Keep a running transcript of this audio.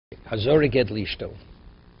Hazora get lishto.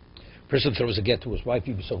 Person throws a get to his wife,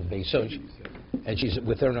 and she's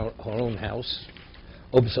with her in her own house.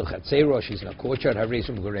 She's in a courtyard.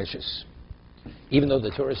 Even though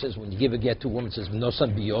the Torah says when you give a get to a woman, it says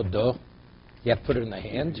v'nosan biyodo, you have to put it in the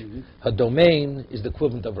hand. Her domain is the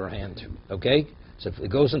equivalent of her hand. Okay, so if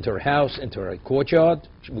it goes into her house, into her courtyard,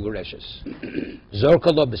 mugareshes.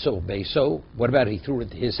 Zorkalo b'so beiso. What about he threw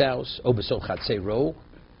it into his house? O b'so chatzero.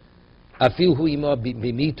 Afil hu ima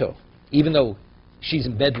b'mito. Even though she's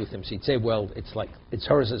in bed with him, so he'd say, well, it's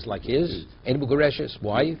hers is like his. And mugareshes.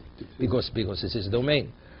 Why? Because it's his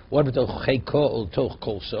domain. What about the cheko ol toch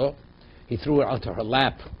kolso? He threw it onto her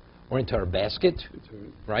lap or into her basket,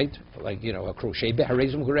 right? Like, a crochet bit.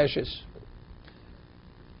 Harezum mugareshes.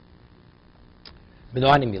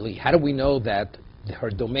 How do we know that her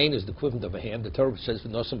domain is the equivalent of a hand? The Torah says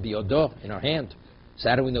v'nosam biyodo, in her hand. So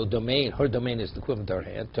how do we know domain? Her domain is the equivalent of her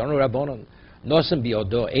hand. Tanu Rabbanon, nosam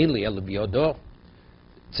biyodo, eli elu biyodo.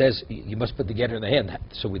 It says you must put the getter in the hand.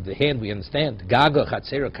 So with the hand we understand. Gaga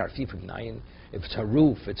chatzera karfif nayin. If it's her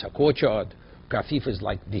roof, it's her courtyard. Karfif is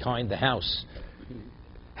like behind the house.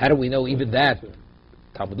 How do we know even that?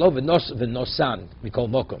 Talmud lo v'nosan mikol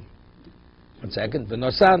mokom. 1 second.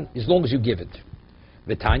 V'nosan, as long as you give it.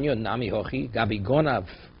 V'tanya nami hochi gabi gonav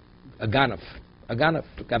aganav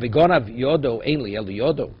gabi gonav yodo ainli elu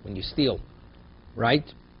yodo. When you steal, right?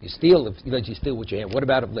 You steal. If you steal with your hand. What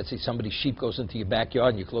about if, let's say, somebody's sheep goes into your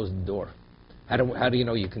backyard and you close the door? How do you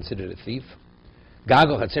know you're considered a thief?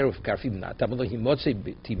 Regardless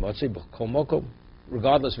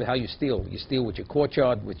of how you steal with your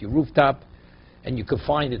courtyard, with your rooftop, and you can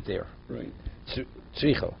find it there. Right.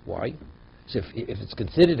 Why? So if it's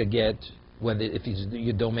considered a get, whether if it's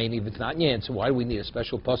your domain, if it's not your hand, so why do we need a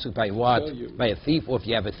special pasuk by what? By a thief, or if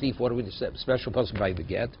you have a thief, what do we need a special pasuk by the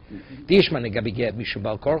get?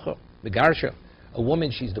 A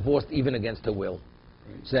woman, she's divorced even against her will.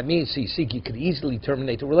 Right. So that means, you could easily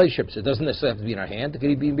terminate the relationship. So it doesn't necessarily have to be in her hand. It could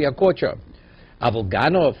even be a courtyard.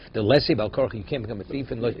 Avolganov, the lessee balkorcha, you can't become a thief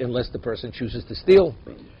unless the person chooses to steal.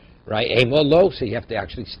 Right? Lo, so you have to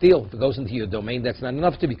actually steal. If it goes into your domain, that's not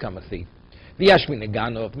enough to become a thief. In terms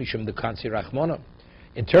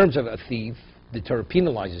of a thief, the Torah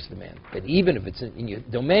penalizes the man. But even if it's in your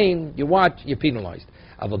domain, you're penalized.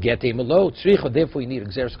 Therefore, you need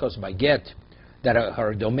exeris by get, that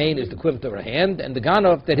her domain is the equivalent of her hand, and the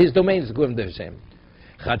ganov, that his domain is the equivalent of his hand.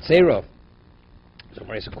 Chatzera. So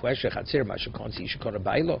there's a question.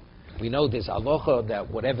 We know there's halacha that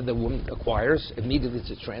whatever the woman acquires, immediately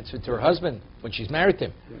it's transferred to her husband when she's married to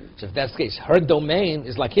him. Right. So if that's the case, her domain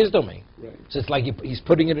is like his domain. Right. So it's like he's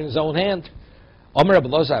putting it in his own hand. The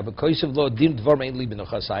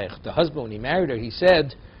husband, when he married her, he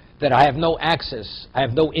said that I have no access, I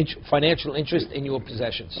have no financial interest in your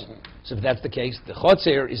possessions. So if that's the case, the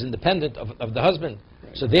chotzer is independent of the husband.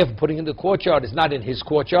 Right. So therefore putting in the courtyard is not in his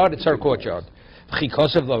courtyard, it's her courtyard. And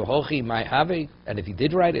if he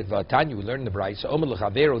did write it, we learn in the Brayso,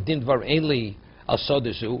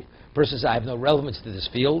 person says, I have no relevance to this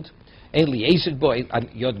field. I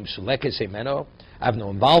have no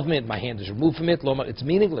involvement, my hand is removed from it, it's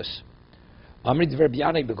meaningless.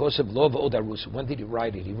 Because of when did he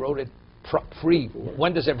write it? He wrote it free.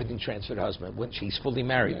 When does everything transfer to husband? When she's fully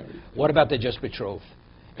married. What about the just betrothed?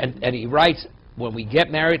 And he writes, when we get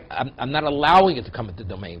married, I'm not allowing it to come into the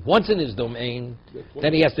domain. Once in his domain,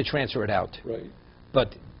 then he has to transfer it out. Right.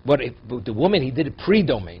 But the woman, he did it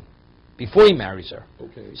pre-domain, before he marries her.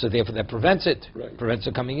 Okay. So therefore that prevents it. Right. Prevents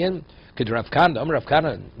her coming in.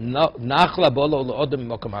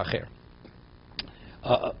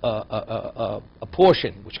 A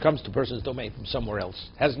portion which comes to a person's domain from somewhere else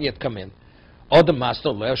hasn't yet come in. A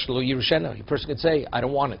person could say, I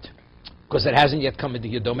don't want it, because it hasn't yet come into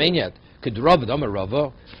your domain yet. Person,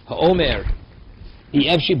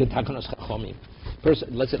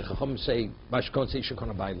 let's say the Chacham say,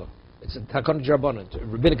 it's a takon jarbonin,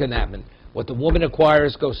 rabbinic enactment. What the woman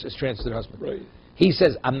acquires is transferred to the husband. Right. He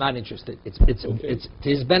says, I'm not interested. It's to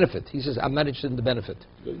his benefit. He says, I'm not interested in the benefit.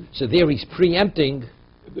 Good. So there he's preempting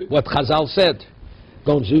what Chazal said.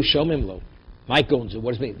 Gonzu shomimlo. My gonzu,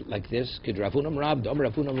 what does it mean? Like this.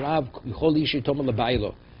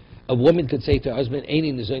 A woman could say to her husband,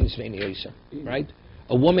 right?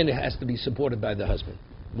 A woman has to be supported by the husband.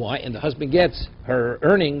 Why? And the husband gets her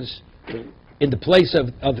earnings in the place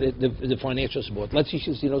of the financial support. Let's say,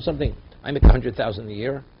 something. I make $100,000 a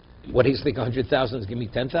year. What he's think 100,000 is give me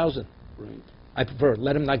 10,000. Right. I prefer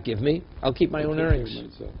let him not give me. I'll keep my own earnings.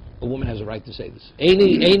 A woman has a right to say this.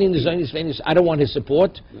 I don't want his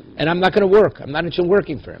support, and I'm not going to work. I'm not interested in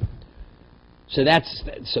working for him.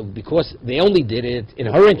 So because they only did it in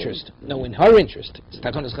her interest. No, in her interest. She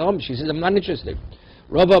says, I'm not interested.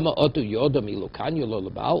 What do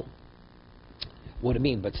you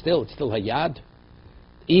mean? But still, it's still hayad.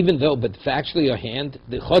 Even though, but factually her hand,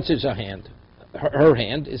 the chutz is her hand. Her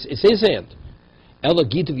hand is his hand. We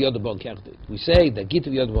say that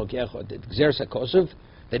Gitav Yod Kechod,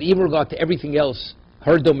 that even regard to everything else,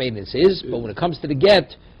 her domain is his, but when it comes to the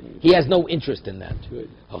get, he has no interest in that.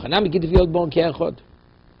 One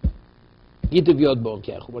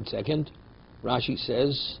second. Rashi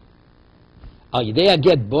says,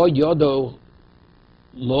 get bo yodo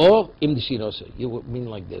lo im you mean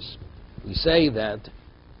like this. We say that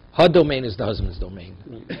her domain is the husband's domain.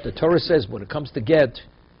 The Torah says when it comes to get,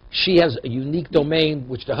 she has a unique domain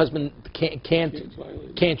which the husband can't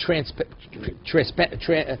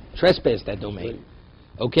trespass that domain.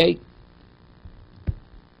 Okay?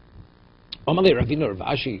 What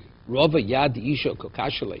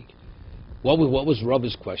was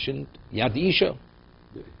Rava's question? Yad Isha.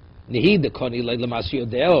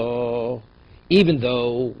 Even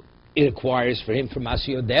though it acquires for him from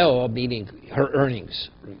Masiyodeo, meaning her earnings,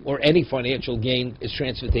 or any financial gain is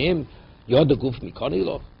transferred to him, Yoda Guf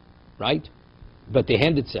Mikonilo, right? But the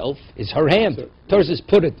hand itself is her hand. Torah says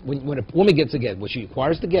put it, when a woman gets a get, what she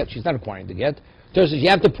acquires the get, she's not acquiring the get. Torah says you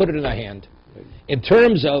have to put it in her hand. In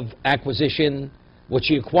terms of acquisition, what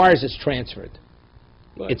she acquires is transferred.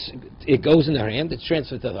 It goes in her hand, it's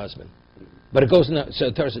transferred to the husband. But it goes in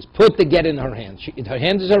so Torah says put the get in her hand. Her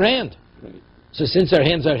hand is her hand. So since her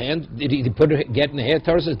hand's her hand, did he put her get in the hand?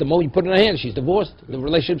 Torah says the moment you put it in her hand, she's divorced. The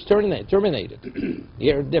relationship's terminated. You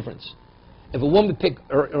hear the difference? If a woman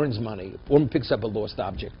earns money, a woman picks up a lost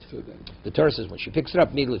object, the Torah says when she picks it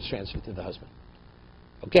up, immediately it's transferred to the husband.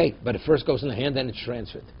 Okay, but it first goes in the hand, then it's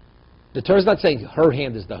transferred. The Torah is not saying her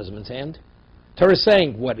hand is the husband's hand. The Torah is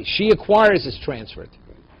saying what she acquires is transferred.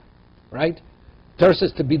 Right? The Torah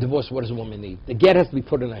says to be divorced, what does a woman need? The get has to be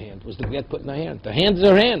put in her hand. Was the get put in her hand? The hand is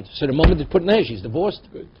her hand. So the moment it's put in her hand, she's divorced.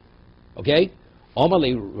 Okay?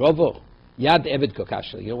 Omale Rovo, Yad Eved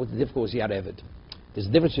Kokashla. You know what the difference was Yad Eved? There's a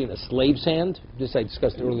difference between a slave's hand, this I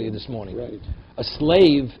discussed earlier this morning. A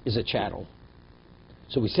slave is a chattel.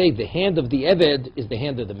 So we say the hand of the Eved is the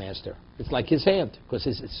hand of the master. It's like his hand, because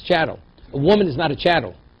it's chattel. A woman is not a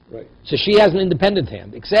chattel. So she has an independent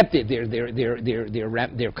hand, except there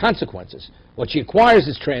are consequences. What she acquires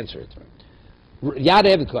is transferred. Yad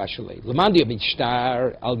Eved Kashalei. Lamandi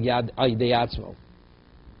Abishtar al Yad Aideyatzmo.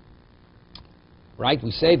 Right?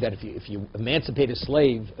 We say that if you emancipate a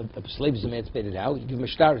slave is emancipated how? You give him a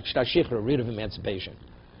shtar shikhr, a writ of emancipation.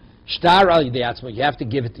 Shtar al Aideyatzmo, you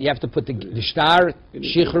have to put the shtar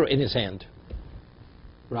shikhr in his hand.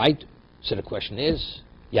 Right? So the question is,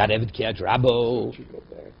 Yad Eved Kiad Rabo.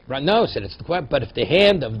 Right? No, said it's the question. But if the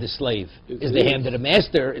hand of the slave is the hand of the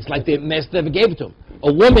master, it's like the master never gave it to him.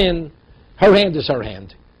 A woman, her hand is her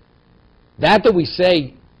hand. That we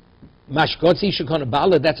say, Mashkotzi Shekona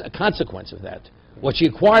Bala, that's a consequence of that. What she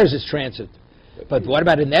acquires is transferred. But what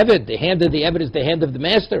about an Eved? The hand of the Eved is the hand of the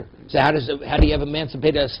master. So how do you ever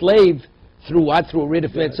emancipate a slave? Through what? Through a writ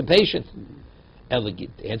of emancipation. The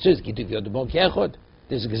answer is Gitav Yod Kechod.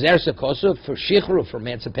 There's a Gezer Sekosov for Shichru, for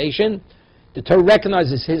emancipation. The Torah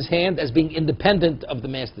recognizes his hand as being independent of the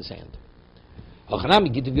master's hand. Hachanami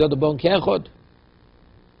Gitav Yod Kechod.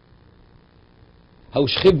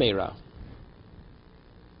 Haushchiv Meira.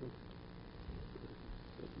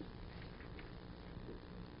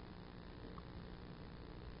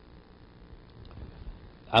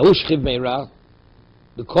 Haushchiv Meira.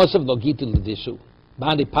 Because of Logita L'Disu.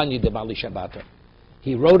 Bani Panyi de Bali Shabbata.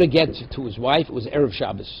 He wrote a get to his wife. It was Erev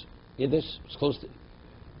Shabbos. You hear this? It was close to.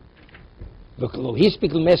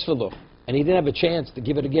 And he didn't have a chance to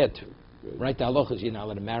give it a get. Right? The halacha is you're not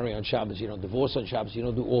allowed to marry on Shabbos. You don't divorce on Shabbos. You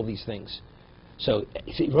don't do all these things. So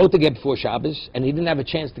he wrote the get before Shabbos, and he didn't have a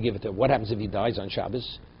chance to give it to her. What happens if he dies on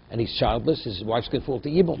Shabbos and he's childless? His wife's going to fall to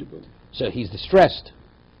Yibum. So he's distressed.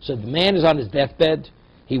 So the man is on his deathbed.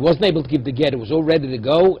 He wasn't able to give the get. It was all ready to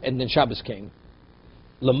go, and then Shabbos came.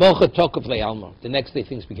 Lamocha Tokov Le'alma. The next day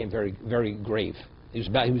things became very, very grave. He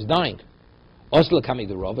was dying. Osla Kami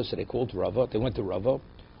the Rava, so they called Rava. They went to Rava.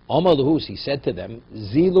 Amal Lahus, he said to them,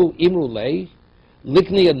 Zilu Imrulei,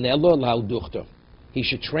 Likni Anelo Lauduchta. He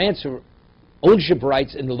should transfer ownership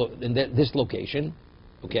rights in this location,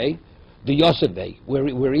 okay? The Yosef,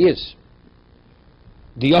 where he is.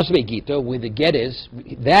 The Yosef Gita, where the get is,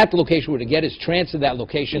 that location where the get is, transfer that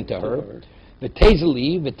location to her.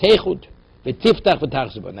 V'tezeli, v'techud.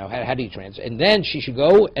 Now, how do you transfer? And then she should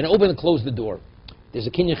go and open and close the door. There's a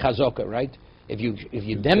kinyan chazaka, right? If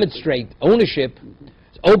you demonstrate ownership,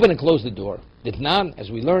 open and close the door. Ditnan, as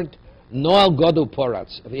we learned, Noal Godu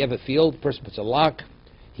Poratz. If you have a field, the person puts a lock,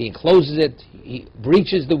 he encloses it, he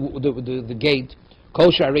breaches the gate.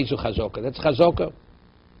 Kosher Arezu Chazoka. That's Chazoka.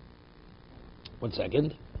 1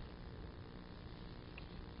 second.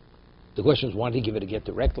 The question is, why did he give it a get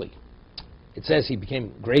directly? It says he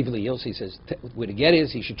became gravely ill, so he says, where the get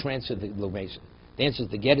is, he should transfer the location. The answer is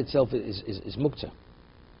the get itself is muktzah.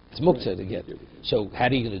 It's muktzah to get. So how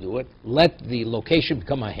are you going to do it? Let the location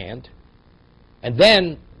become her hand, and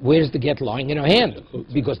then where's the get lying in her hand?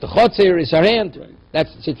 Because the chotzer is her hand.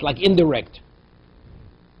 It's like indirect.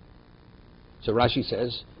 So Rashi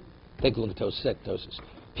says, take a look at Tosas.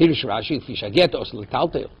 Pirush Rashi, Fishaget os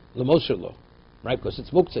letaltel lemosherlo, right? Because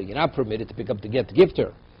it's muktzah. You're not permitted to pick up the get to gift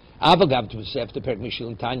her. It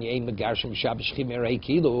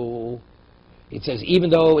says, even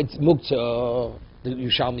though it's muktzah, the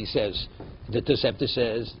Yerushalmi says, the Tosefta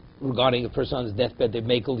says, regarding a person on his deathbed, they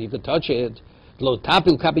make you could touch it. Lo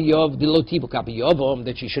tapil kapiyov, the lo tipul kapiyovom,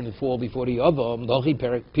 that she shouldn't fall before the yovom. Lochi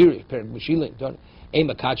perek mishilin.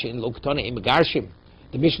 Emakacha in lokatona emagarshim.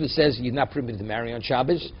 The Mishnah says you're not permitted to marry on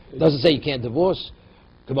Shabbos. It doesn't say you can't divorce.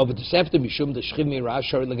 Come over to Sefta mishum the shchim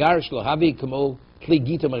mirash or legarish lo havi kamo kli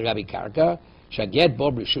gita magabi karka shaget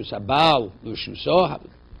bob rishus abal lushuso.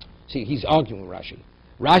 See, he's arguing with Rashi.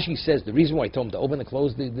 Rashi says the reason why I told him to open and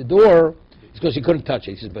close the door is because he couldn't touch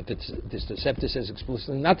it. He says, but the Sefta says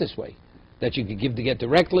explicitly not this way, that you could give the get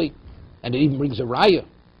directly, and it even brings a raya.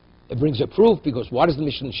 It brings a proof, because why does the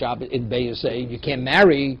Mishnah in Shabbat in Beis say you can't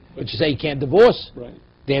marry, but you say you can't divorce? Right.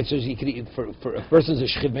 The answer is, he could, for a person's a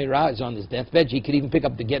shchiv meirah, is on his deathbed, he could even pick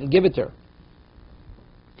up the get and give it to her.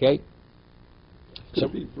 Okay? Could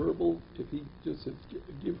it be verbal if he just said,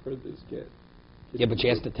 give her this get? Yeah, but she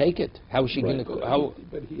has to take it. How is she going to? How?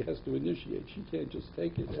 But he has to initiate. She can't just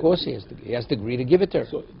take it. Of course, he has to. He has to agree to give it to her.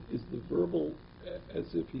 So is the verbal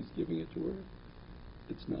as if he's giving it to her?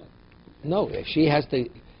 It's not. No, she has to.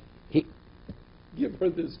 Give her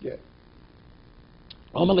this get.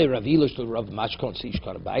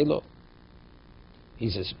 He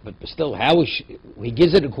says, but still, how is she? He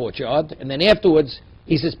gives it a courtyard, and then afterwards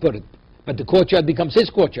he says, put it. But the courtyard becomes his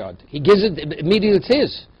courtyard. He gives it immediately. It's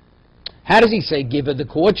his. How does he say, give her the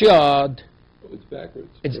courtyard? Oh, it's backwards.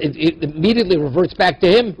 It immediately reverts back to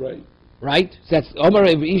him. Right. Right? That's Omar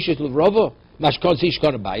Ishish Levrova. Mashkon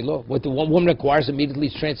Sishkon Bailo. What the one woman requires immediately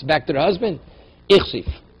is transferred back to the husband. Ichsif.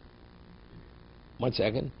 1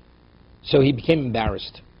 second. So he became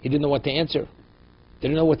embarrassed. He didn't know what to answer.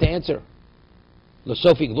 Didn't know what to answer.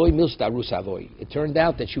 It turned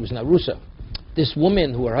out that she was an Arusa. This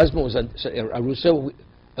woman, who her husband was a Arusa,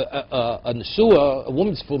 a Nesua, a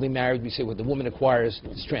woman's fully married, we say what the woman acquires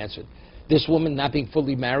is transferred. This woman not being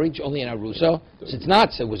fully married, only an Arusa, so it's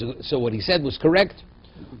not. So what he said was correct.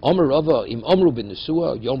 Omer Rava, im Omru bin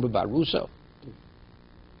Nesua, Yomru Barusa.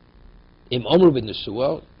 Im Omru bin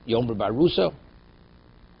Nesua, Yomru Barusa.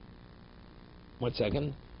 1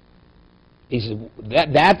 second. He says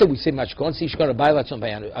that we say mashkon sishkon abaylatzon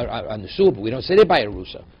by on Nesua, but we don't say it by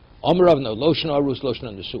Arusa. Omer Rava, no, Loshon Arus, Loshon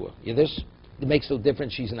Nesua. You hear this? It makes no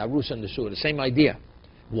difference. She's an Arusa and Nesua. The same idea.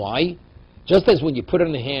 Why? Just as when you put it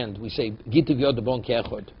in the hand, we say Gitiv Yod Bon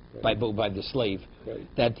Kechod by the slave,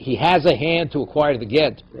 that he has a hand to acquire the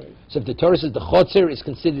get. So if the Torah says the chotzer is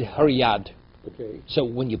considered her yad, so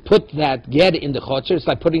when you put that get in the chotzer, it's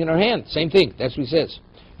like putting it in her hand. Same thing. That's what he says.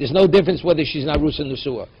 There's no difference whether she's an Arusa and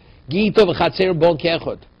Nesua. Gitov Chatzer Bon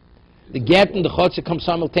Kechod. The get and the chotzer come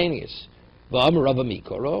simultaneous. V'amar Rava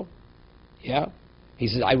Mikoro. Yeah. He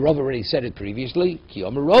says, I've already said it previously.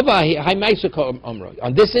 On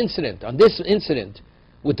this incident,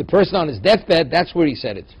 with the person on his deathbed, that's where he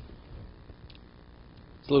said it.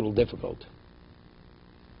 It's a little difficult.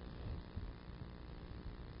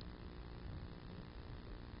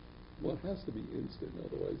 Well, it has to be instant,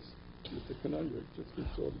 otherwise it's a conundrum. It just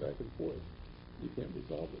keeps going back and forth. You can't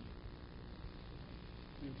resolve it.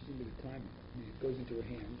 It's a bit of time. It goes into a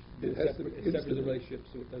hand. It has to be separate the relationship,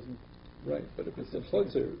 so it doesn't. Right, but if it's a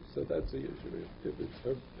chotzer, so that's the issue. If it's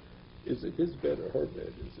her, is it his bed or her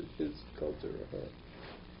bed? Is it his culture or her?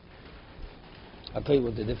 I'll tell you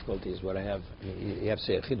what the difficulty is. What I have, you have to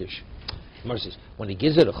say a chiddush. Mercy. When he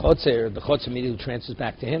gives it a chotzer, the chotzer immediately transfers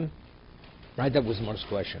back to him. Right? That was Mercy's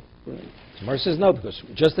question. Right. Mercy says no, because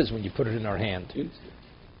just as when you put it in her hand,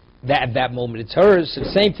 at that moment it's hers.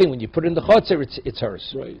 The same thing when you put it in the chotzer, it's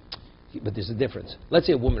hers. Right. But there's a difference. Let's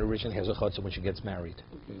say a woman originally has a chotzer when she gets married.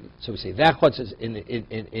 So we say that chotzer is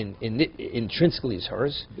intrinsically is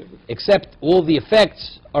hers, except all the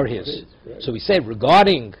effects are his. So we say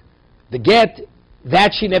regarding the get,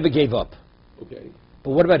 that she never gave up. Okay.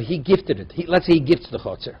 But what about he gifted it? Let's say he gifts the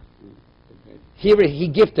chotzer. Here he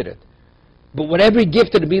gifted it. But whatever he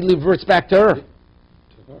gifted immediately reverts back to her.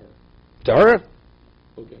 To her. To her,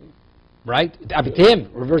 Okay. right? To him,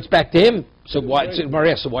 reverts back to him. So That's why? right. So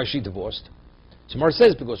Gemara asks, so why is she divorced? So Gemara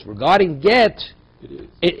says because regarding get, It is.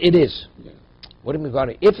 it is. Yeah. What do you mean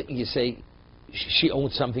regarding? If you say she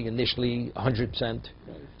owned something initially 100%,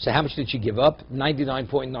 Right. so how much did she give up?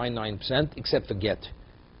 99.99%, except for get,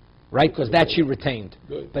 right? Because that she retained.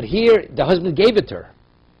 Good. But here, the husband gave it to her.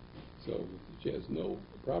 So she has no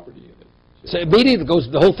property in it. She So has- immediately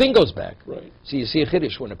the whole thing goes back. Right. So you see a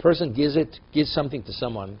chiddush, when a person gives something to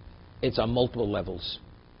someone, it's on multiple levels.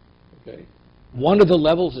 Okay. One of the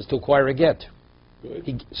levels is to acquire a get.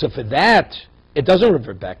 Good. So for that, it doesn't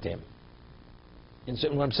revert back to him. You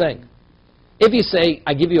understand what I'm saying? If you say,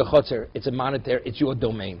 I give you a chotzer, it's a monetary, it's your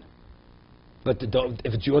domain. But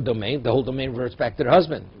if it's your domain, the whole domain reverts back to the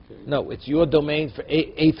husband. Okay. No, it's your domain for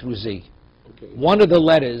A through Z. Okay. One of the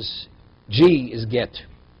letters, G, is get.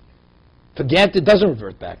 For get, it doesn't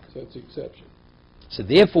revert back. So that's the exception. So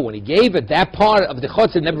therefore, when he gave it, that part of the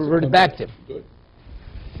chotzer never reverted back to him. Good.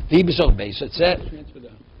 V'ibisol beis, it said, Transfer the,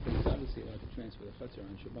 he's obviously allowed to transfer the chutzner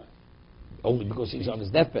on Shabbat. only because he's on his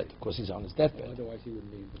deathbed. Because he's on his deathbed. Otherwise, he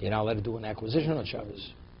wouldn't be. You're not allowed to do an acquisition on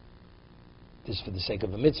Shabbos. This is for the sake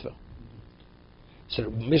of a mitzvah. So the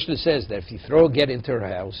Mishnah says that if you throw a get into her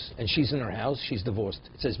house, and she's in her house, she's divorced.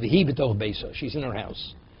 It says, V'hi b'toch beisa, she's in her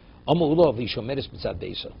house. Amma ulo v'ishomeres b'tzad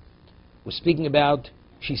beisa. We're speaking about,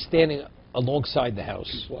 she's standing alongside the house.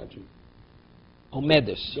 She's watching.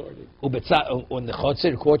 Omedes. Guarding. On the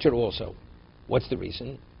chotzer, courtyard also. What's the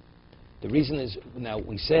reason? The reason is, now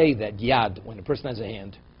we say that yad, when a person has a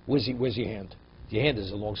hand, where's your hand? Your hand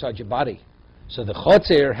is alongside your body. So the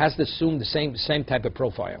chotzer has to assume the same type of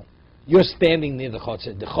profile. You're standing near the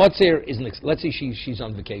chotzer. The chotzer is, let's say she's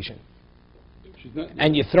on vacation. If she's not.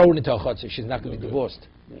 And you throw it into a chotzer, she's not going to be Okay. divorced.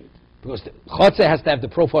 Right. Because the chotzer has to have the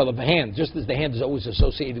profile of a hand, just as the hand is always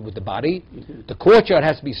associated with the body. Mhm. The courtyard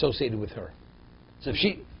has to be associated with her. So if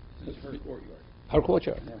she, That's her courtyard, her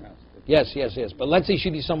courtyard. her house. Yes, yes, yes. But let's say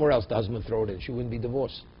she'd be somewhere else, the husband throw it in. She wouldn't be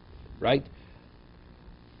divorced. Right?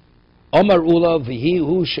 Omar Ula v'hi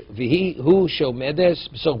hu shomedes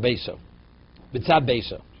b'soch beso. B'tzad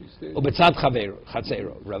beso. She's standing. Or b'tzad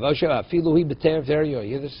chatzero. Rav Osher afilu hi b'terio. You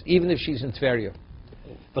hear this? Even if she's in Tveria.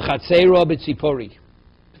 V'chatzero b'tzipori.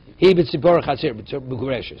 Hi b'tzipori chatzero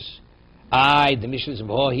b'gureshes. The Mishnah says,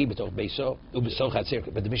 hi b'toch beso. U'b'soch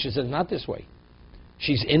chatzero. But the Mishnah says not this way.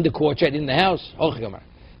 She's in the courtyard, in the house.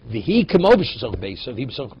 V'hi kamo b'soch beso. V'hi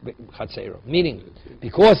b'soch chatzero. Meaning,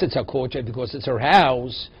 because it's her courtyard, because it's her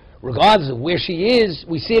house, regardless of where she is,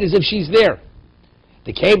 we see it as if she's there.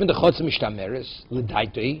 The cave in the chotzer mishtameres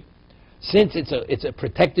l'daitoi, since it's a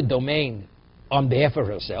protected domain on behalf of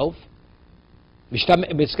herself.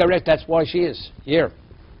 Mishtameres, that's why she is here.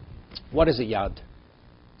 What is a yad?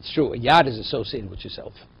 It's true, a yad is associated with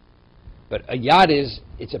yourself, but a yad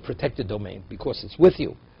it's a protected domain because it's with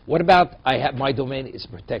you. What about I have my domain is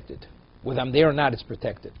protected? Whether I'm there or not, it's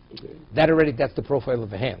protected. Okay. That's the profile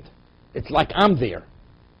of a hand. It's like I'm there.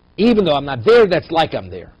 Even though I'm not there, that's like I'm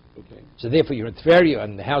there. Okay. So therefore you're in Tveria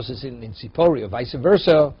and the house is in Sipori, or vice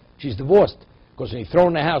versa, she's divorced. Because when you throw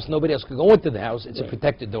in the house, nobody else can go into the house, it's a Right.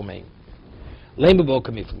 protected domain. Lemabo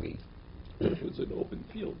kamifli. If it's an open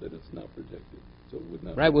field, then it's not protected. So it would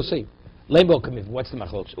not. Right, be we'll see. Lembo kamifli, what's the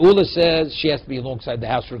machlokes? Ula says she has to be alongside the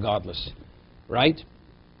house regardless. Right?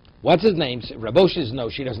 What's his name? Rabosh says no,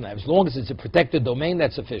 she doesn't have. As long as it's a protected domain,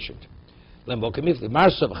 that's sufficient. Lembo kamifli.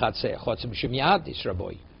 Marsav chatzeh, chotzeh b'shem yad, is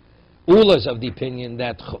Raboy. Ula is of the opinion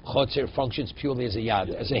that chotzer functions purely as a yad,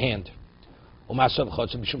 as a hand.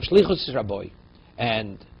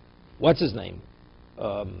 And what's his name?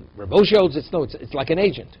 Raboshi holds it's like an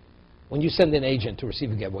agent. When you send an agent to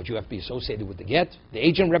receive a get, what you have to be associated with the get, the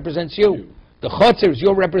agent represents you. The chotzer is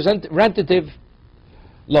your representative.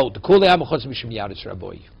 Lo, the kule am chotzer b'shem yad is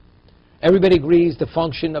Raboy. Everybody agrees the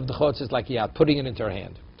function of the chotzer is like yad, putting it into her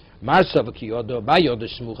hand. Marsav kiyodo bayodo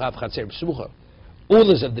smucha v'chatzer b'smucha.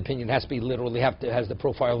 Ula's of the opinion has to be literally has the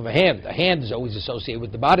profile of a hand. A hand is always associated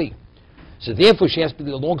with the body. So therefore she has to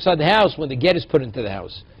be alongside the house when the get is put into the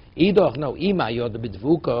house. Idoch no ima yoda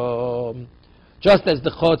b'dvuka. Just as the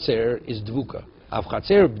chotzer is dvuka. Av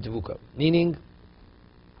chatzer b'dvuka. Meaning,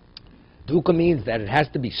 dvuka means that it has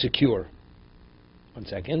to be secure. 1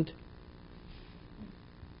 second.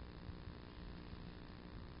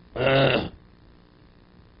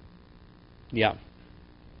 Yeah.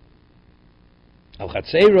 Al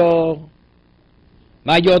chatzero,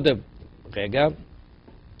 ma yoda, רגע,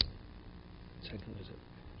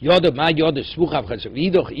 yoda, ma yoda, smuch av chatzero,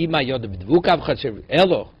 idoch ima yoda, b'dvuk av chatzero,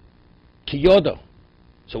 elo, ki yoda.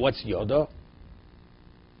 So what's yoda?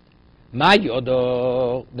 My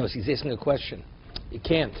yodo. No, he's asking a question. You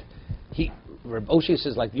can't. Reb Oshia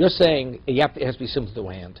says, like you're saying, it has to be similar to the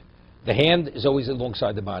hand. The hand is always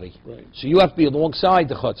alongside the body. Right. So you have to be alongside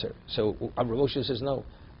the chotzer. So Reb Oshia says, no,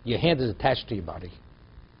 your hand is attached to your body.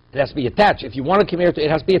 It has to be attached. If you want to come here, it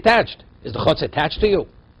has to be attached. Is the chotzer attached to you?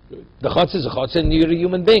 Good. The chotzer is a chotzer and you're a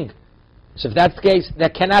human being. So if that's the case,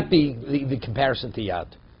 that cannot be the comparison to yad.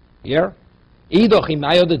 Yeah? Idoch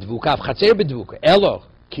imayod dvuka, chatzer bedvuka. Elo,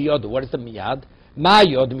 kiyod, what is the miyad?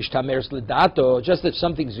 Mayod mishtameres ledato, just if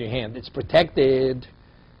something's in your hand, it's protected.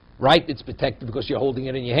 Right? It's protected because you're holding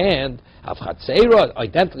it in your hand. Av chatzera,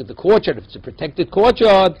 identically the courtyard, if it's a protected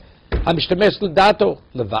courtyard, hamishtameres ledato,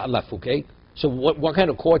 lafuke. So what kind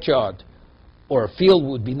of courtyard or a field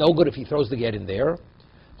would be no good if he throws the get in there?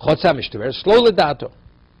 Chotza mishtameres slow ledato.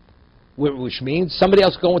 Which means somebody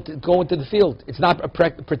else go into the field. It's not a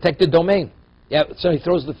protected domain. Yeah, so he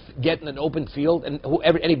throws the get in an open field, and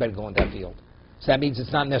anybody go in that field. So that means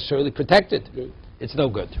it's not necessarily protected. Good. It's no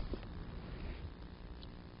good.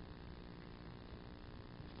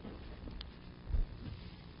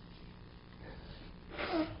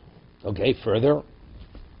 Okay, further.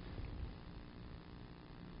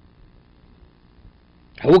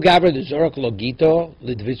 A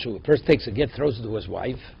person takes a get, throws it to his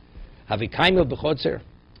wife. Have a kaimel b'chotzer.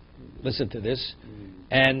 Listen to this.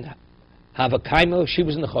 And have a kaimel, she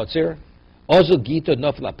was in the chotzer. Also gito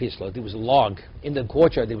nofla pislo. There was a log. In the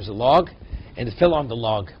courtyard there was a log, and it fell on the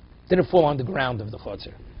log. Didn't fall on the ground of the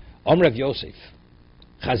chotzer. Rav Yosef.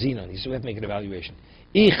 Chazinon. He said we have to make an evaluation.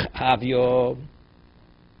 Ich havyo.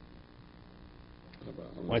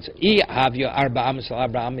 What's it? Ich havyo arba amis al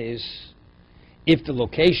arba amis. If the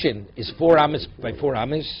location is 4 amis by 4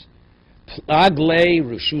 amis, plagle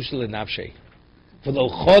rishusi lenafshe. For the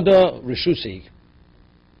choda rishusi.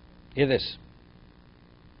 Hear this.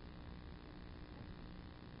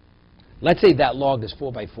 Let's say that log is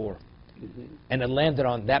 4 by 4, and it landed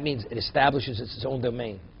on. That means it establishes its own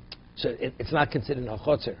domain. So it's not considered a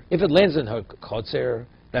chotzer. If it lands in her chotzer,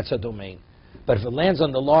 that's a domain. But if it lands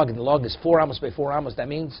on the log and the log is 4 amos by 4 amos, that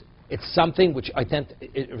means it's something which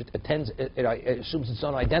it assumes its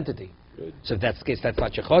own identity. Good. So if that's the case, that's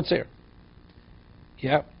not your chotzer.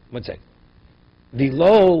 Yeah, one sec.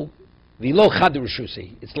 Vilo chad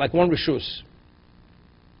rishusi. It's like one rishus.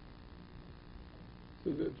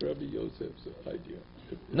 So that's Rabbi Yosef's idea.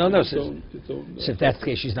 No. Its own, So if that's the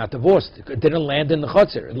case, she's not divorced. It didn't land in the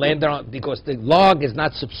chotzer. It landed on because the log is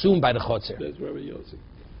not subsumed by the chotzer. That's Rabbi Yosef.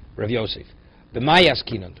 Rav Yosef. B'mayas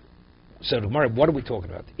kinon. So Gemara, what are we talking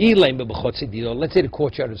about? Let's say the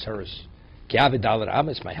courtyard is hers. So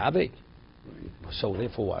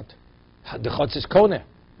therefore what? The chotzer is kona.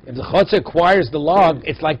 If the chotzer acquires the log,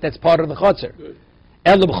 it's like that's part of the chotzer.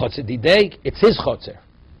 It's his chotzer.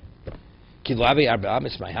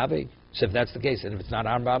 So if that's the case, and if it's not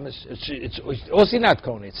arba amis, it's also not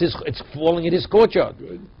kona. It's falling in his courtyard.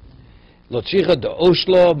 The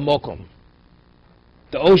oshlo mokom.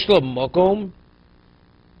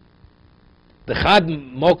 The chad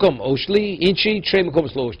mokom oshli inchi trei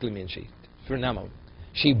mokom lo oshli inchi. For now,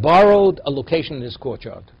 she borrowed a location in his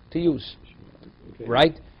courtyard to use,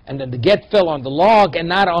 right? And then the get fell on the log and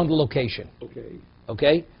not on the location.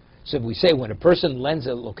 Okay. So if we say when a person lends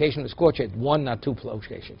a location in his courtyard, 1, not 2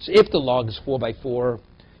 locations. If the log is 4 by 4,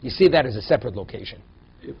 you see that as a separate location.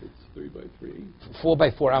 If it's 3 by 3. 4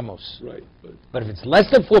 by 4 amos. Right. But if it's less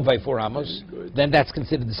than 4 by 4 amos, then that's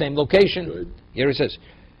considered the same location. Good. Here it says,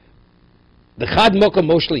 the chad mokom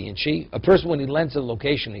moshli inchi, a person when he lends a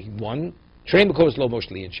location, he 1, trei mokom lo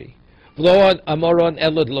moshli inchi. V'lo amoron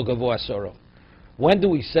elod lo gavo asoro. When do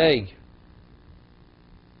we say?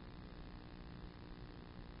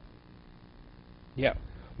 Yeah.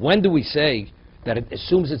 When do we say that it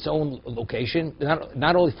assumes its own location?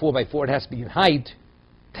 Not only 4 by 4, it has to be in height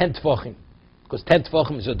 10 tefachim, because 10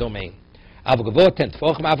 tefachim is a domain. Avgavo 10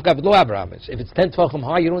 tefachim, avgav lo abramis. If it's 10 tefachim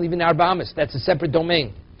high, you don't even arbamis. That's a separate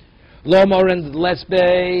domain. Lo moren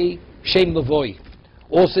lesbe shem levoy.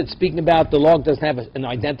 Also, it's speaking about the log doesn't have an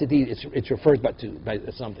identity. It's referred by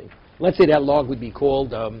something. Let's say that log would be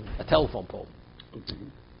called a telephone pole.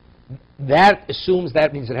 That assumes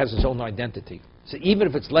that means it has its own identity. So even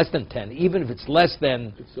if it's less than 10, even if it's less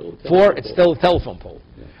than 4, it's still a telephone pole.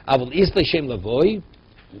 Even if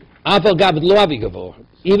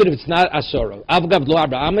it's not asoro,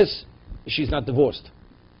 she's not divorced.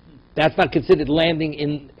 That's not considered landing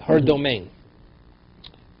in her domain.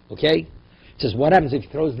 Okay? It says, what happens if he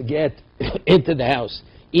throws the get into the house?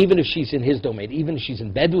 Even if she's in his domain, even if she's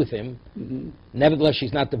in bed with him, nevertheless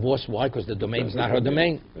she's not divorced. Why? Because the domain is not her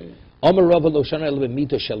domain.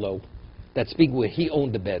 That speak where he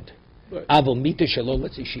owned the bed. Right. Avol mita shalom,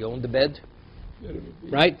 let's say she owned the bed, Then it would be-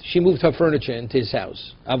 right? She moved her furniture into his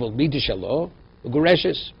house. Avol mita shalom,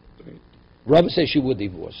 ugureshes. Right. Rabbi says she would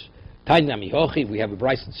divorce. Taina mihochi, we have a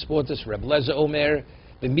Bryce that supports us. Reb Lezer Omer,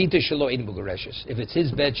 the mita shalom in bugureshes. If it's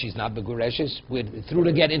his bed, she's not bugureshes. We're through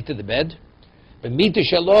to get into the bed. But mita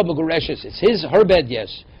shalom bugureshes. It's her bed,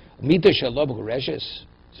 yes. Mita shalom bugureshes.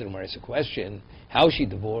 So Gemara asks a question: how is she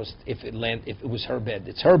divorced if it was her bed?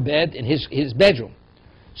 It's her bed in his bedroom.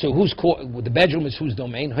 So the bedroom is whose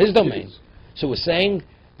domain? His domain. His. So we're saying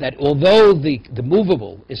that although the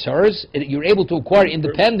movable is hers, you're able to acquire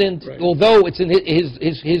independent, Right. although it's in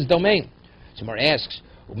his domain. So Gemara asks,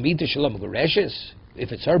 "Umita shalom gureshes."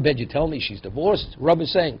 If it's her bed, you tell me she's divorced. Rabbi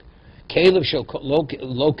is saying, "Kelev shel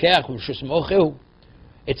lokech u'shus mocheu."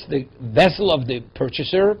 It's the vessel of the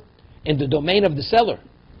purchaser in the domain of the seller.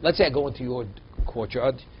 Let's say I go into your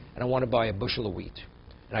courtyard and I want to buy a bushel of wheat.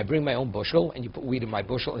 And I bring my own bushel, and you put wheat in my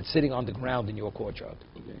bushel, and it's sitting on the ground in your courtyard.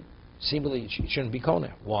 Okay. Seemingly, it shouldn't be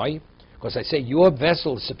kona. Why? Because I say your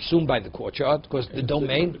vessel is subsumed by the courtyard, because the It's sitting on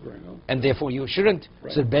domain, the ground. and therefore you shouldn't.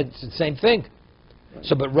 Right. So the bed, it's the same thing. Right.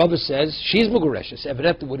 So, but Rava says she's mugureshes.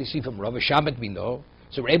 Evidently, what do you see from Rava? Shamet we know.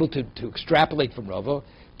 So we're able to extrapolate from Rava.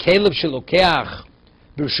 Kelev shelokeach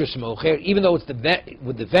b'rshus mocher, even though it's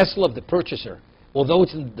with the vessel of the purchaser, although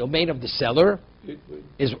it's in the domain of the seller, It would,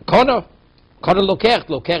 is kona. Kona lokech.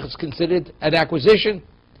 Lokech is considered an acquisition.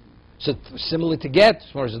 So similar to get, as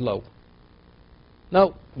far as low.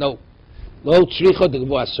 No. Lo tzricha de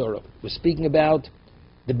gvo asora. We're speaking about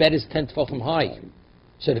the bed is 10 tefachim high.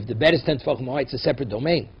 So if the bed is 10 tefachim high, it's a separate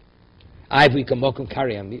domain. We can mokum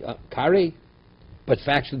carry, but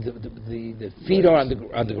factually the feet are on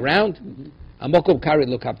the ground. A mokum carry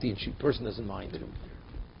look up the person doesn't mind.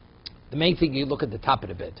 The main thing, you look at the top of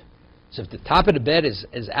the bed. So if the top of the bed is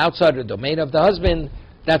outside the domain of the husband,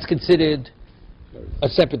 that's considered a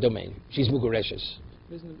separate domain. She's mugureshes.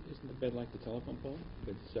 Isn't the bed like the telephone pole?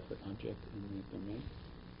 It's a separate object in the domain?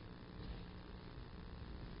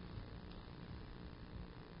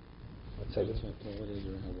 Let's So say it's this. how tall it is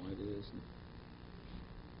or how wide it is.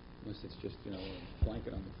 Unless it's just, a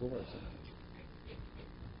blanket on the floor or something.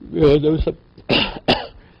 Yeah, there was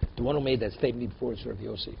the one who made that statement before is Rabbi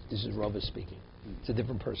Yossi. This is Rava speaking. It's a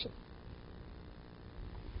different person.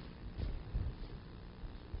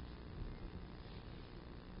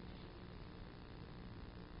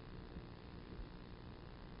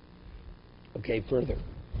 Okay, further.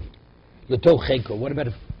 L'to cheko. What about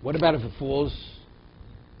if it falls?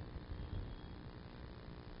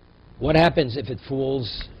 What happens if it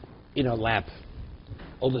falls in her lap?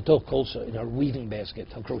 Or l'to kolsa, in her weaving basket,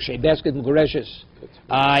 her crochet basket, mugureshes.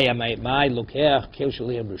 My lokeach kel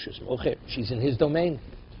shaliam b'rishus mocher. She's in his domain.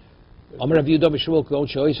 Amar Rav Yehuda b'Shmuel kol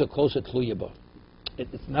she'oisa kolsa tluya bo.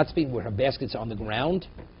 It's not speaking where her basket's on the ground.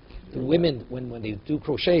 The women, when they do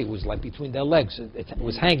crochet, it was like between their legs. It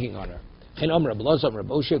was hanging on her. Chen Amar Rav Elazar Rav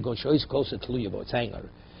Osher kol she'oisa kolsa tluya bo. It's hanging on her.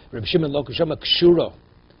 Reb Shimon lo kashama kshura.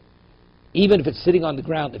 Even if it's sitting on the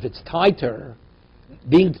ground, if it's tied to her,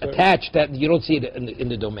 being attached, that you don't see it in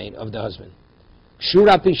the domain of the husband.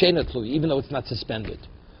 Kshura p'sheina tluya, even though it's not suspended.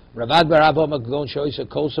 Ravad b'Rabba magon shoysa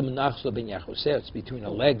kolsa menachslo ben yachoseh. It's between her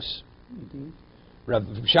legs. Rav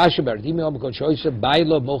Shasha b'Ardimi magon shoysa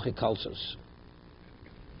bailo moche kalsos.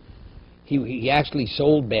 He actually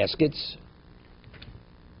sold baskets.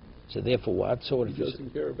 So therefore, what? So what he if you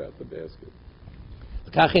doesn't care about the basket.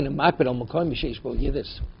 hear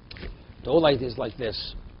this? The whole idea is like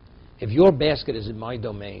this. If your basket is in my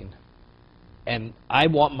domain, and I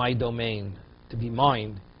want my domain to be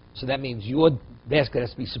mine, so that means your basket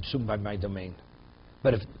has to be subsumed by my domain.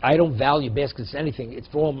 But if I don't value baskets as anything, it's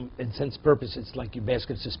for all intents and purposes, it's like your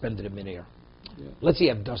basket suspended in midair. Yeah. Let's say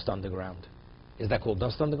you have dust on the ground. Is that called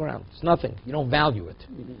dust on the ground? It's nothing. You don't value it.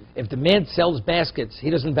 Mhm. If the man sells baskets, he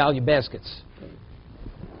doesn't value baskets. Right.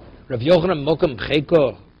 Rav Yochanan mokum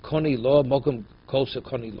cheko koni lo mokum kolsa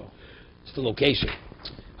koni lo. It's the location.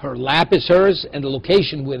 Her lap is hers, and the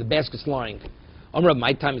location where the basket's lying. Amra,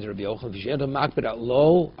 my time is Rabbi Yochanan. V'she'ad makbid al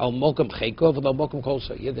lo al mokum cheko v'lo mokum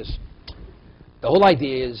kolsa. Hear this. The whole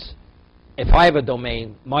idea is, if I have a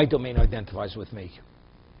domain, my domain identifies with me.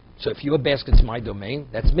 So if your basket's my domain,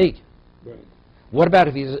 that's me. Right. What about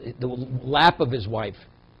if he's the lap of his wife?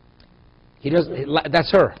 He doesn't.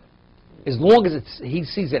 That's her. As long as he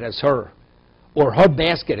sees it as her, or her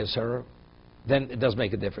basket is her, then it does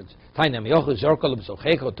make a difference. Mishnah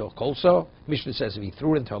says if he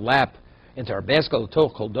threw it into her lap, into her basket,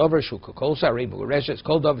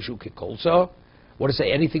 what to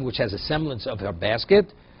say? Anything which has a semblance of her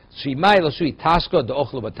basket. It's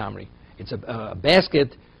a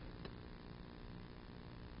basket.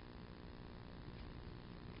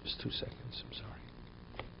 Just 2 seconds, I'm sorry.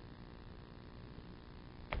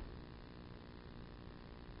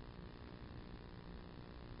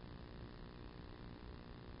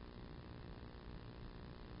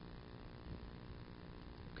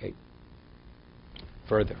 Okay.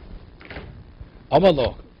 Further.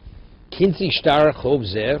 Amalo, kinzi shtar chov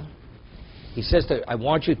zer. He says that I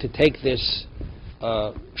want you to take this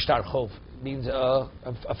shtar chov, means a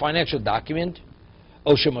financial document.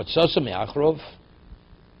 O shemotzosa me'achrov.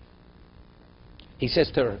 He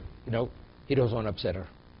says to her, he doesn't want to upset her.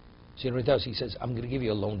 So you know what he does? He says, I'm going to give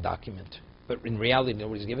you a loan document. But in reality, you know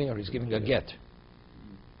what he's giving her? He's giving her a get.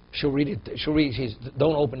 She'll read it. She says,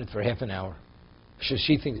 don't open it for half an hour.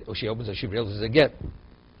 She thinks, she opens it, she realizes a get.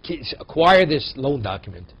 Acquire this loan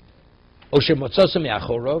document. O shemotzosa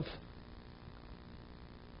me'achorov.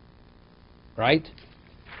 Right?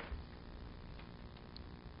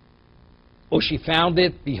 Or she found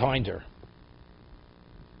it behind her,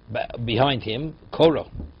 behind him,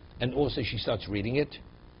 Koro, and also she starts reading it.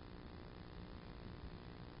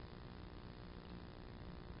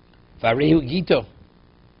 Varehu Gito,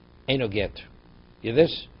 ain't no get. You hear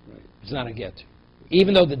this? Right. It's not a get.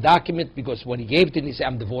 Even though the document, because when he gave it, he said,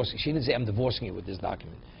 I'm divorcing. She didn't say, I'm divorcing you with this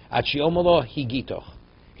document. Achiomolo hi gito.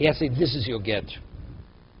 He has to say, this is your get.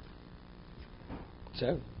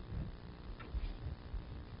 So,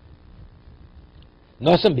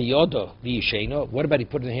 Nosam biyodo v'yisheno. What about he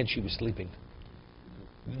put it in her hand? She was sleeping.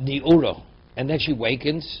 Niuro, and then she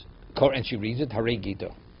wakens, and she reads it. Hare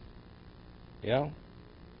gito. Yeah.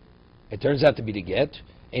 It turns out to be the get.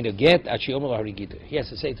 And a get, achiyomol hare gito. He has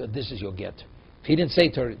to say to her, "This is your get." If he didn't say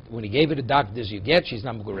to her when he gave her the doc, "This is your get," she's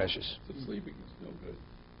not mugureshes. So sleeping is no good.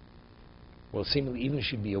 Well, seemingly, even if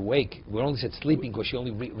she'd be awake, we only said sleeping because she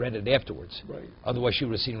only read it afterwards. Right. Otherwise, she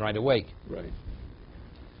would have seen right away. Right.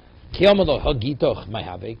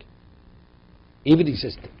 Even he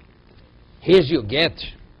says, here's your get.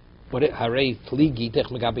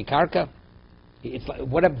 It's like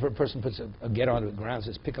whatever a person puts a get on the ground,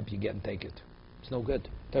 says, pick up your get and take it. It's no good.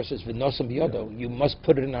 Torah says, you must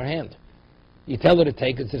put it in her hand. You tell her to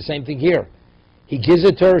take it. It's the same thing here. He gives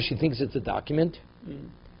it to her. She thinks it's a document.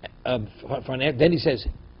 Then he says,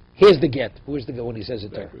 here's the get. Where's the get when he says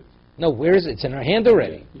it to her? No, where is it? It's in her hand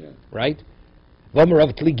already. Yeah. Right?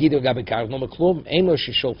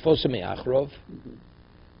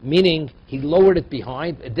 Meaning, he lowered it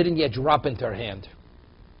behind, it didn't yet drop into her hand.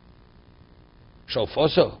 What do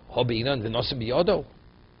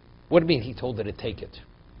you mean he told her to take it?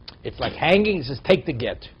 It's like hanging, he says, take the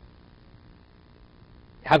get.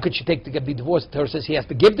 How could she take the get to be divorced? The Torah says he has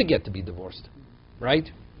to give the get to be divorced.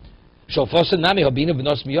 Right?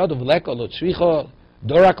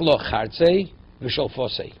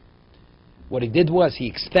 What he did was he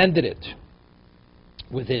extended it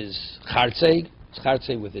with his chartzei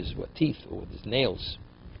with his teeth or with his nails.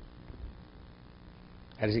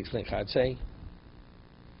 How does he explain chartzei?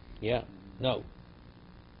 Yeah, no.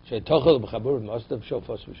 No,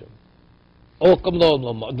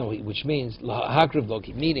 which means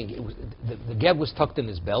meaning it was, the get was tucked in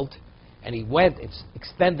his belt, and he went,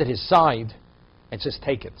 extended his side, and says,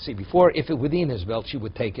 take it. See, before, if it were in his belt, she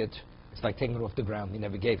would take it. It's like taking it off the ground. He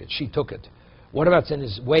never gave it. She took it. What about it's in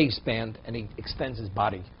his waistband, and he extends his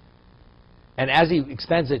body? And as he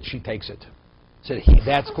extends it, she takes it. So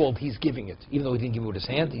that's called he's giving it. Even though he didn't give it with his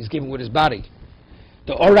hand, he's giving it with his body.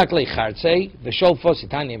 The orakle chartzei, the shofos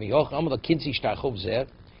itanya miyoch, amal kinzi shtachov zer.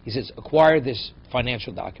 He says, acquire this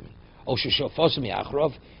financial document. O sheshofos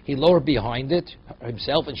miachrov. He lowered behind it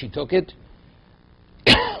himself, and she took it.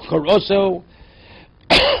 Koroso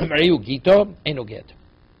mariu gito eno get.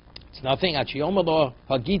 It's nothing. Achiyomalo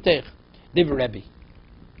hagitech div Rebbe.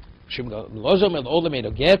 Shimlozo mel olam eno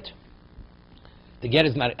get. The get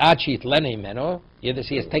is not achit lene meno. He has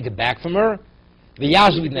to take it back from her.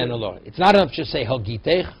 It's not enough to just say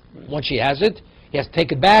hagitech. Once she has it, he has to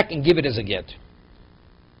take it back and give it as a get.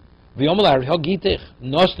 He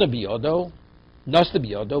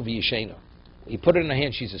put it in her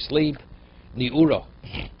hand, she's asleep. Niura.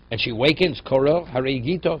 And she wakens, Koro,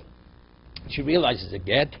 Harigito. She realizes a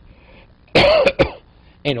get.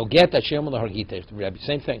 Ain't no get that Shem Hargita.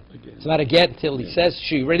 Same thing. It's not a get until he says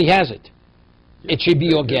she already has it. It should be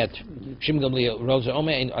your get. He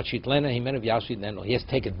has to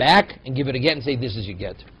take it back and give it again and say, this is your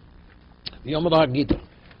get.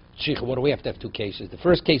 What do we have to have two cases? The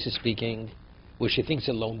first case is speaking, where she thinks it's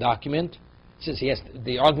a loan document. Says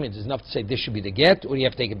the argument is enough to say this should be the get, or you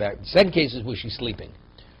have to take it back. The second case is where she's sleeping.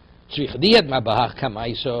 If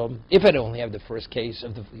I only have the first case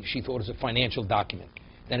of she thought it was a financial document,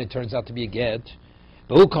 then it turns out to be a get.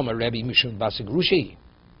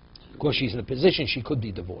 Because she's in a position she could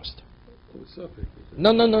be divorced. Oh, suffix.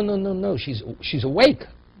 No. She's awake.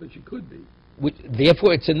 But she could be.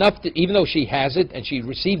 Therefore, it's enough that even though she has it and she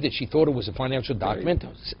received it, she thought it was a financial document.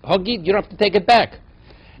 Hagi, you don't have to take it back.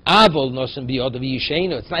 Avol nosim biyod.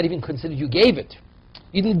 It's not even considered you gave it.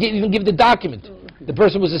 You didn't even give the document. Oh, okay. The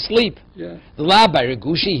person was asleep. Yeah. The labai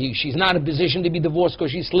regushi, she's not in a position to be divorced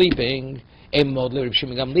because she's sleeping. I'd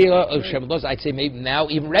say maybe now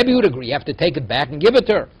even Rebbe would agree. You have to take it back and give it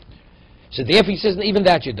to her. So therefore he says even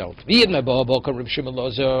that you don't. In the Reb Shimon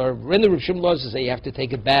laws say you have to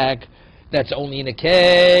take it back. That's only in a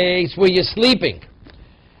case where you're sleeping.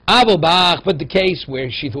 Abelbach, but the case where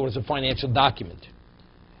she thought it was a financial document.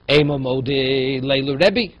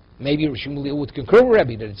 Maybe Reb Shimon would concur with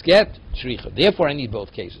Rebbe that it's get shricha. Therefore, I need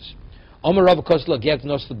both cases. Omer Rav Kosla get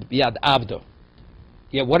nostal biyad avdo.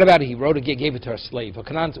 Yeah, what about it? He wrote it, gave it to her slave,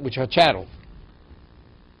 which her chattel.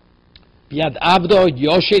 Biyad avdo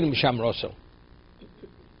yoshin misham roso.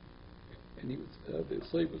 And he was, the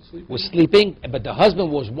slave was sleeping? Was sleeping, but the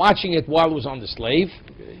husband was watching it while it was on the slave.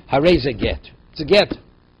 Okay. Harez a get. It's a get.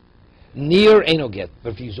 Near ain't no get.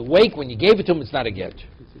 But if he's awake when you gave it to him, it's not a get.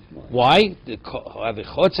 Why?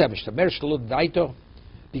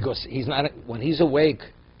 Because he's not. When he's awake,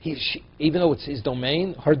 even though it's his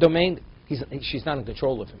domain, her domain, she's not in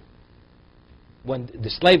control of him. When the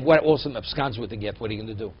slave also absconds with the get, what are you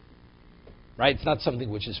going to do? Right? It's not something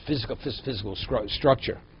which is physical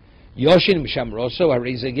structure. Yoshin misham roso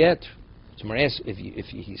hariza get. If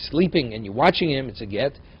he's sleeping and you're watching him, it's a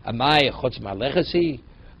get. Amai chotz malechasi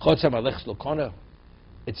chotz malechas lokona.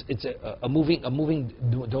 It's a moving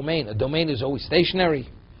domain. A domain is always stationary.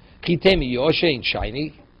 Anything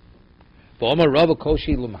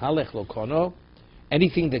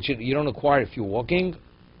that you don't acquire if you're walking.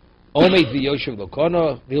 We're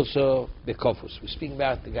speaking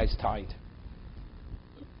about the guy's tied.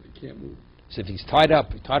 He can't move. So if he's tied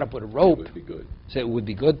up with a rope, It would be good. so it would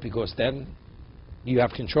be good because then you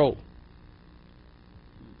have control.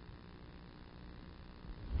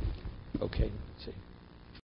 Okay.